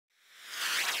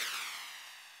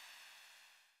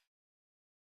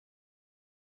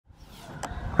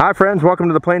Hi friends, welcome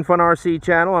to the Plain Fun RC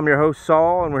channel. I'm your host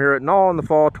Saul, and we're here at Nall in the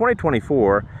fall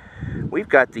 2024. We've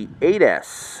got the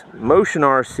 8S Motion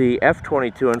RC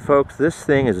F22, and folks, this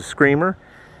thing is a screamer.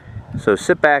 So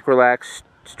sit back, relax,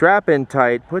 strap in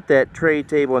tight, put that tray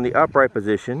table in the upright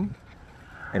position,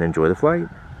 and enjoy the flight.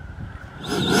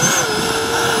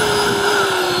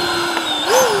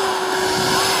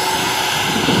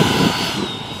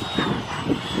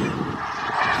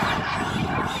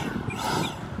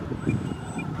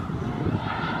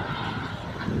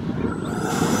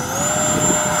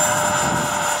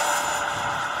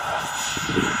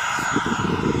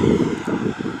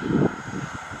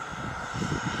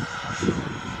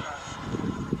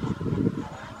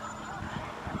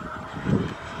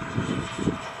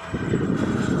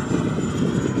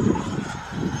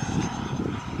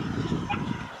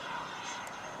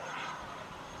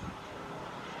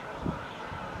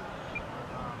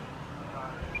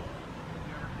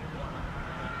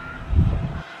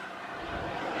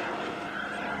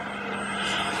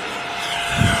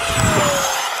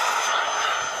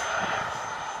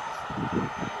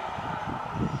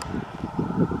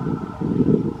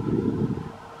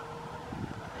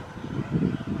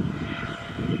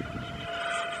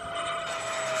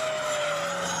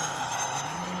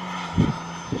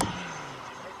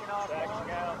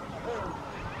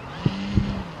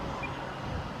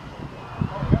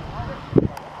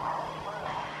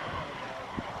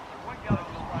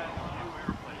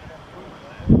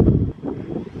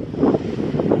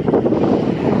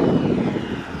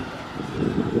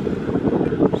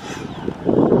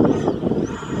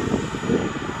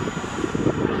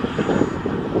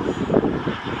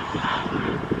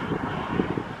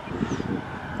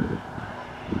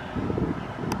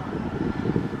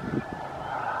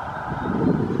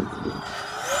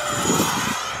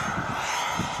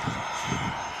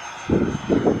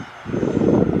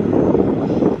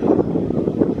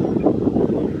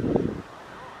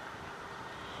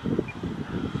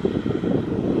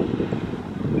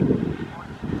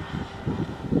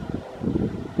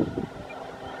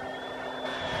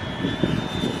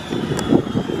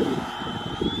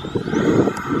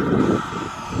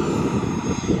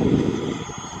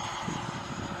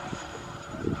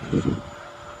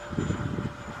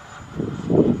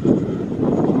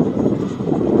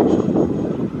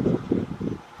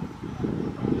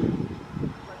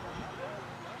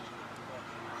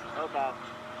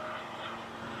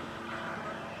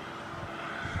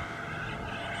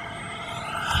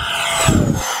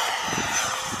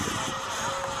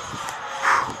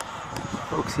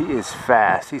 Folks, he is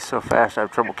fast. He's so fast I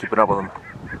have trouble keeping up with him.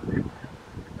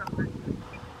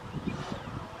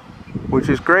 Which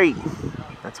is great.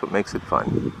 That's what makes it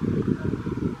fun.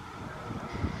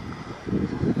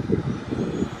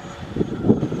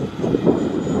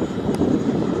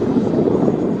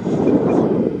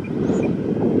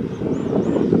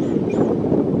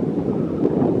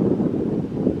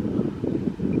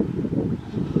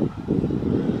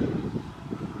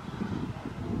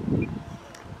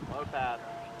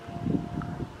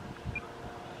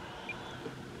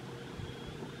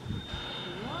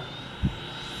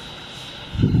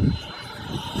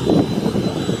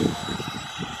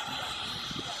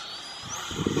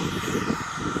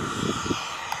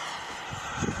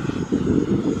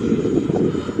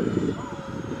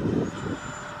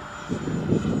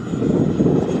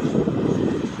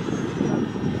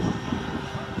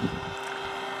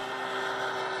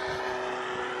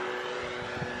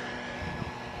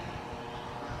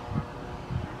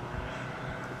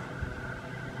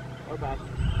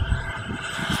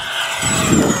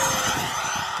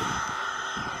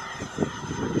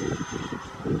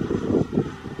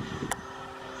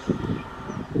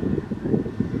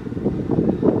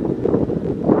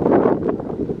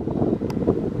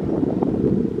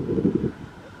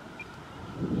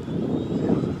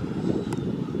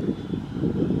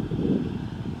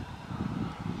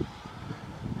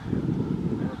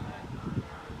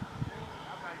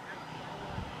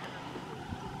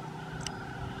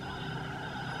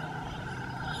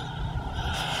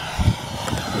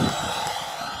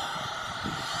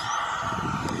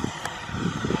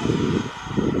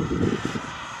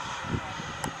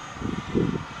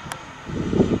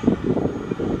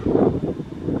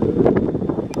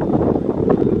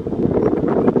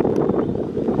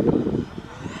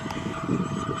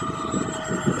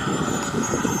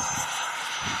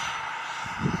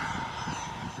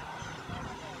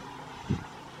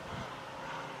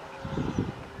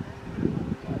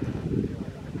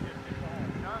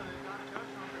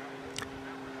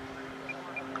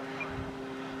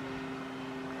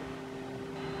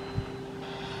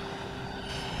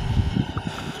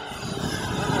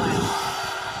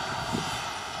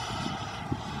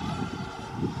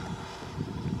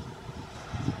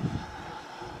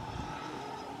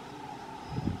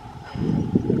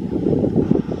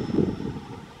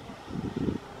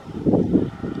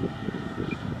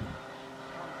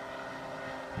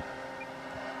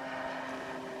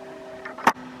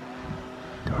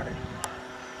 Darn it.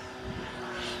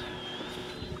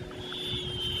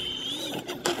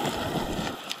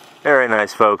 Very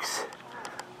nice, folks.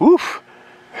 Woof!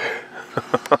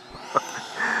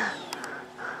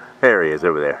 There he is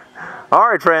over there. All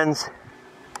right, friends.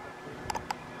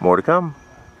 More to come.